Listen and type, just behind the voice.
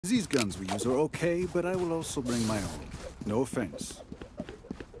These guns we use are okay, but I will also bring my own. No offense.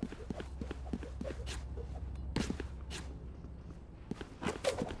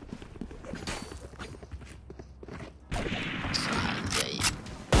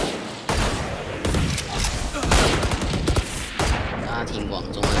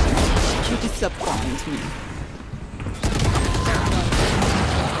 You disappoint me.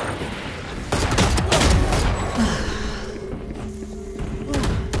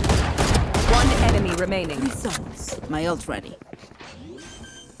 One enemy remaining. Results. My ult ready.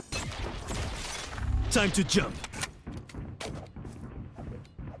 Time to jump.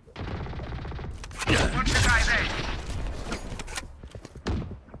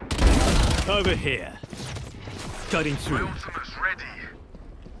 Over here. Cutting through.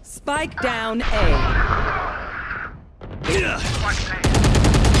 Spike down A.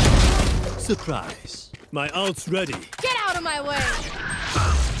 Surprise. My ult's ready. Get out of my way!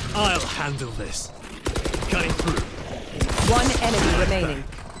 I'll handle this. Cutting through. One enemy remaining.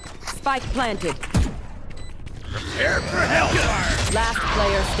 Spike planted. Prepare for hellfire! Last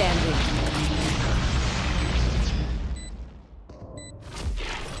player standing.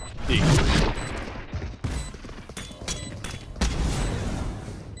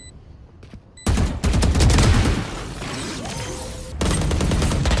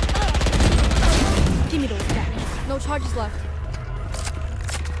 Give me those back. No charges left.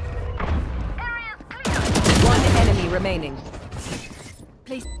 One enemy remaining.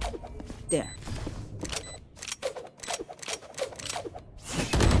 Please. There.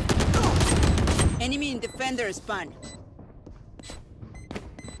 Enemy in defender spawn.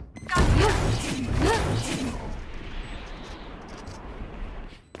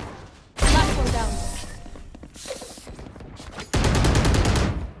 Last one down.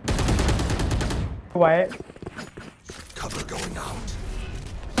 What? Cover going out.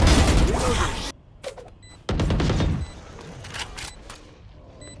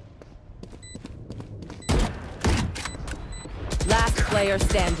 Last player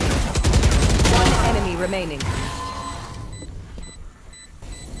standing. One enemy remaining.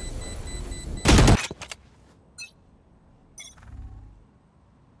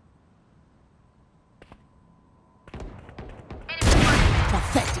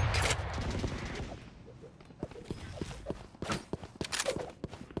 Pathetic.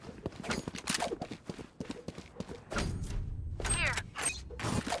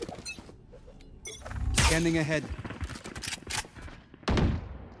 Scanning ahead.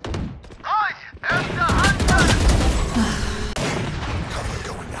 Cover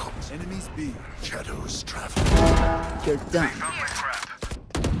going out. Enemies B. Shadows travel. You're done.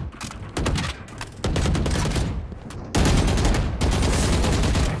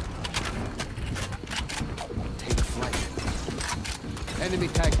 Take flight. Enemy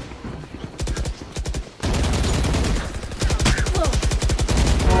tag.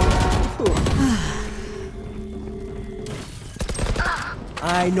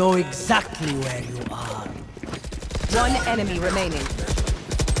 I know exactly where you are. One enemy remaining.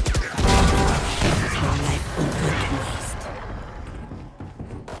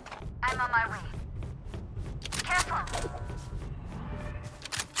 I'm on my way. Careful!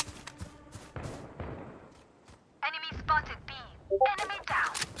 Enemy spotted B. Enemy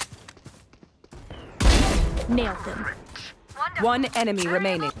down. Nailed them. Wonderful. One enemy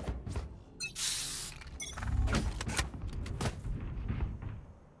remaining.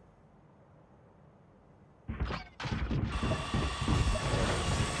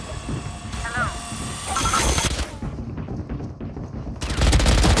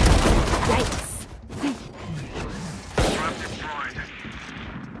 Yikes.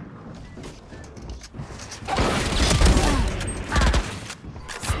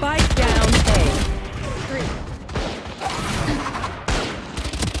 Spike down A. 3.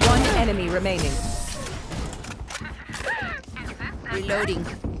 One enemy remaining. Reloading.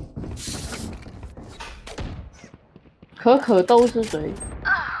 可可豆是谁？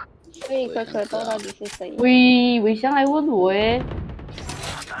所以可可豆到底是谁？伟翔来问我诶。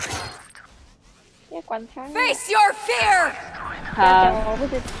要管他。 Face your fear! 他我不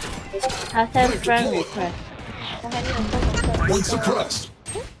知，他 send friend request。我还没有做功课。 One suppressed.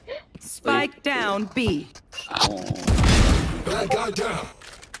 Spike down B. Bad guy down.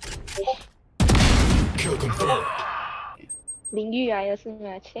 Kill confirmed. 淋浴来的是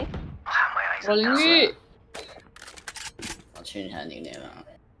吗？切，我淋浴。我去年领那个。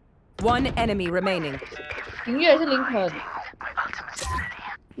 One enemy remaining. 淋浴还是林肯？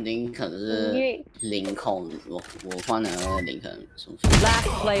林肯是林控，我换了那个林肯。 Last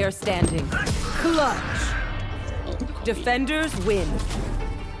player standing. Clutch. Defenders win.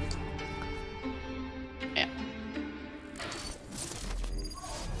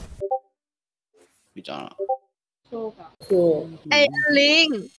 比较了，哎，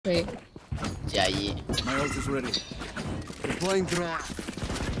零。对，加一， My ult is ready. Deploying drone.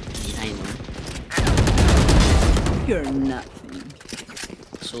 一太浓， You're nothing.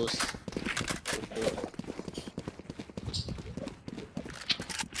 说死。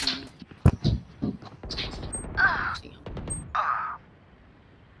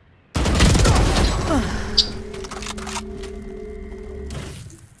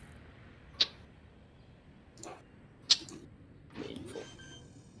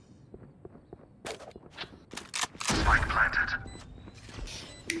Spike planted.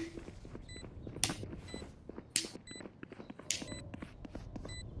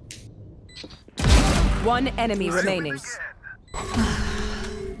 One enemy remaining.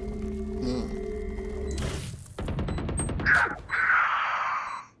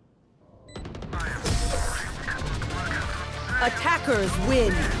 Attackers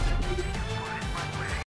win.